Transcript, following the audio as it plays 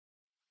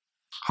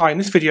Hi, in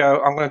this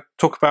video I'm going to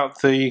talk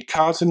about the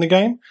cards in the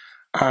game,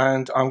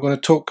 and I'm going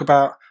to talk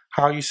about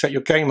how you set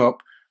your game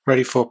up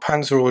ready for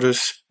Panzer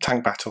Orders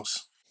Tank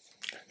Battles.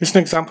 This is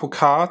an example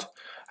card.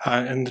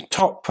 In the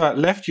top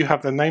left you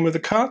have the name of the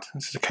card.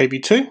 This is a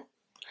KB2.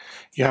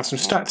 You have some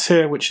stats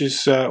here which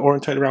is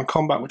orientated around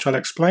combat, which I'll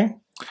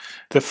explain.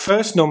 The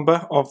first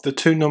number of the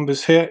two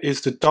numbers here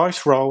is the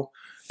dice roll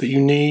that you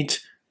need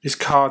this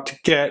card to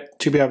get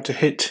to be able to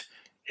hit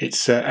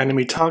its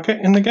enemy target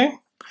in the game.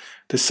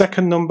 The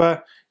second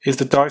number is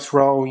the dice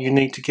roll you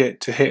need to get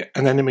to hit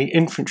an enemy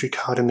infantry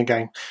card in the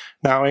game.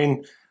 Now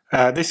in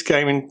this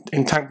game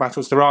in tank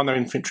battles there are no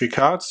infantry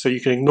cards, so you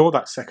can ignore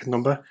that second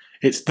number.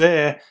 It's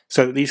there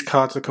so that these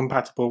cards are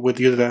compatible with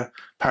the other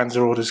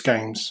Panzer Orders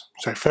games.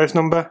 So first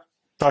number,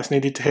 dice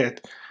needed to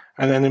hit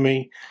an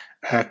enemy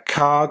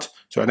card,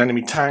 so an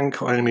enemy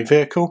tank or enemy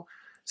vehicle.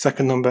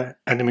 Second number,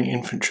 enemy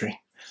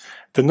infantry.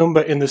 The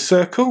number in the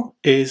circle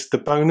is the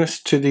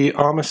bonus to the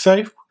armor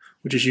save,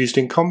 which is used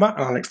in combat,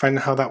 and I'll explain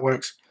how that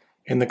works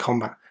in the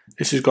combat.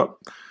 This has got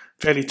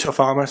fairly tough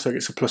armor, so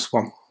it's a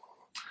 +1.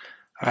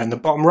 And the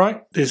bottom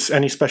right is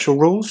any special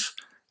rules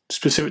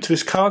specific to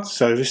this card.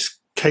 So this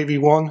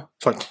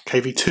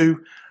KV2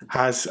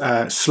 has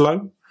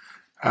slow,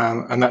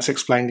 and that's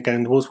explained again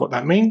in the rules what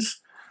that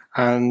means.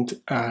 And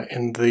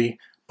in the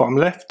bottom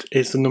left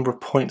is the number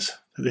of points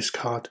that this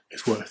card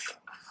is worth.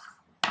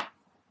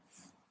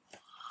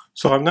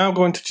 So I'm now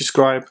going to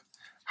describe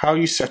how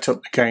you set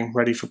up the game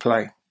ready for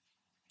play.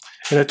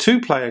 In a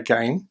two-player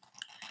game,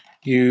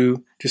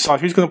 you decide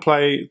who's going to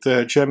play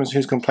the Germans and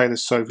who's going to play the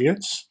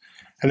Soviets.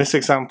 In this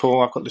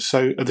example, I've got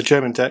the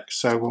German deck,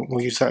 so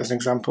we'll use that as an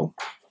example.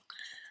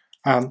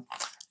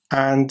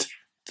 And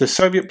the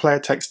Soviet player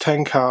takes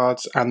 10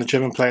 cards, and the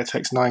German player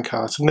takes 9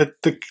 cards, and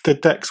the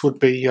decks would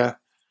be,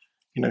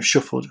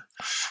 shuffled.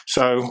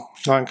 So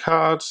 9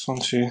 cards: 1,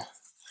 2,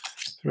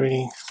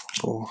 3,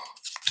 4,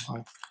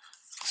 5,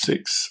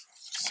 6,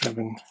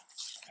 7,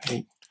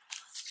 8,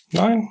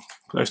 9.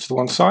 Put those to the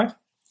one side.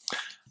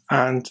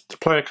 And the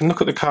player can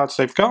look at the cards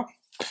they've got,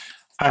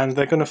 and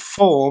they're going to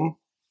form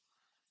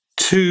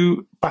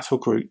 2 battle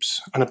groups.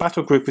 And a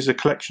battle group is a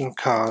collection of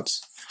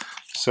cards.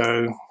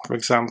 So, for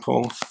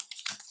example,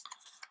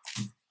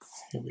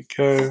 here we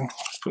go.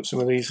 Let's put some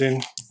of these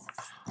in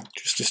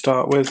just to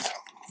start with.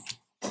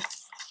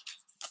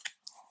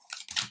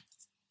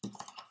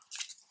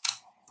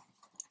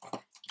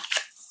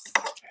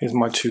 Here's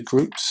my 2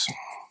 groups.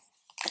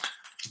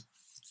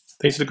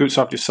 These are the groups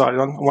I've decided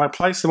on. When I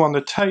place them on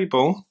the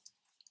table,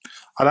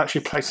 I'd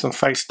actually place them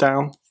face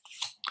down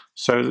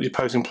so that the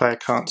opposing player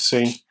can't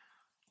see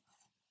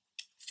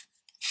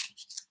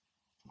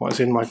what is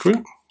in my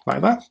group,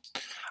 like that.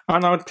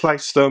 And I would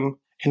place them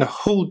in a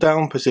hold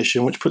down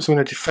position, which puts them in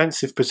a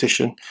defensive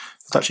position.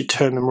 Let's actually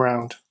turn them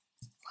around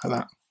like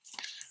that.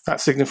 That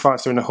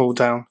signifies they're in a hold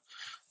down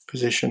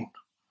position.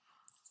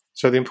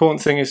 So the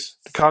important thing is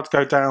the cards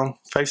go down,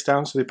 face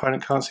down, so the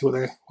opponent can't see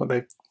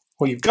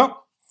what you've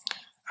got,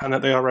 and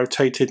that they are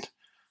rotated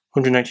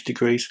 180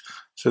 degrees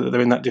so that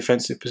they're in that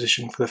defensive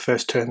position for the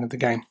first turn of the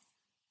game.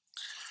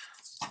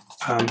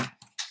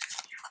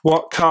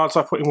 What cards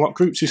I put in what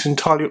groups is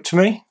entirely up to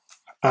me,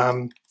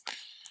 and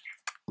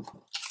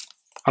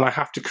I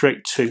have to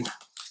create 2.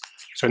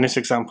 So in this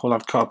example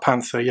I've got a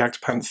Panther,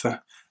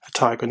 Jagdpanther, a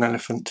Tiger and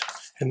Elephant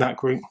in that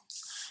group,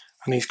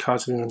 and these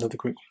cards are in another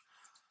group.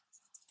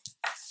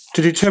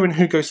 To determine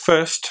who goes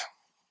first,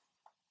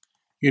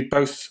 you'd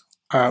both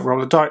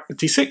roll a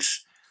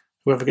d6.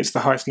 Whoever gets the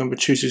highest number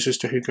chooses as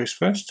to who goes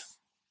first.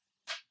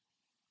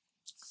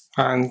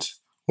 And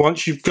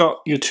once you've got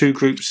your 2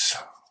 groups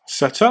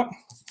set up,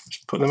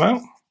 just put them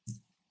out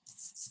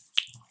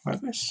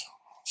like this.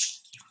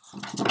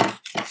 There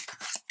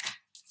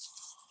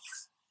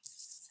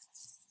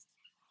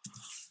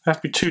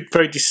have to be 2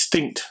 very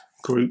distinct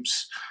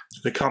groups,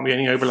 so there can't be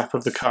any overlap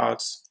of the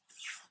cards.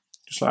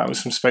 Just like that, with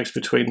some space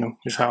between them,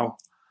 is how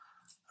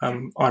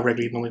I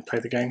regularly normally play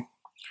the game.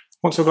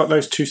 Once I've got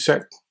those 2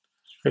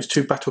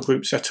 battle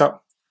groups set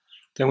up,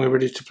 then we're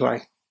ready to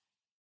play.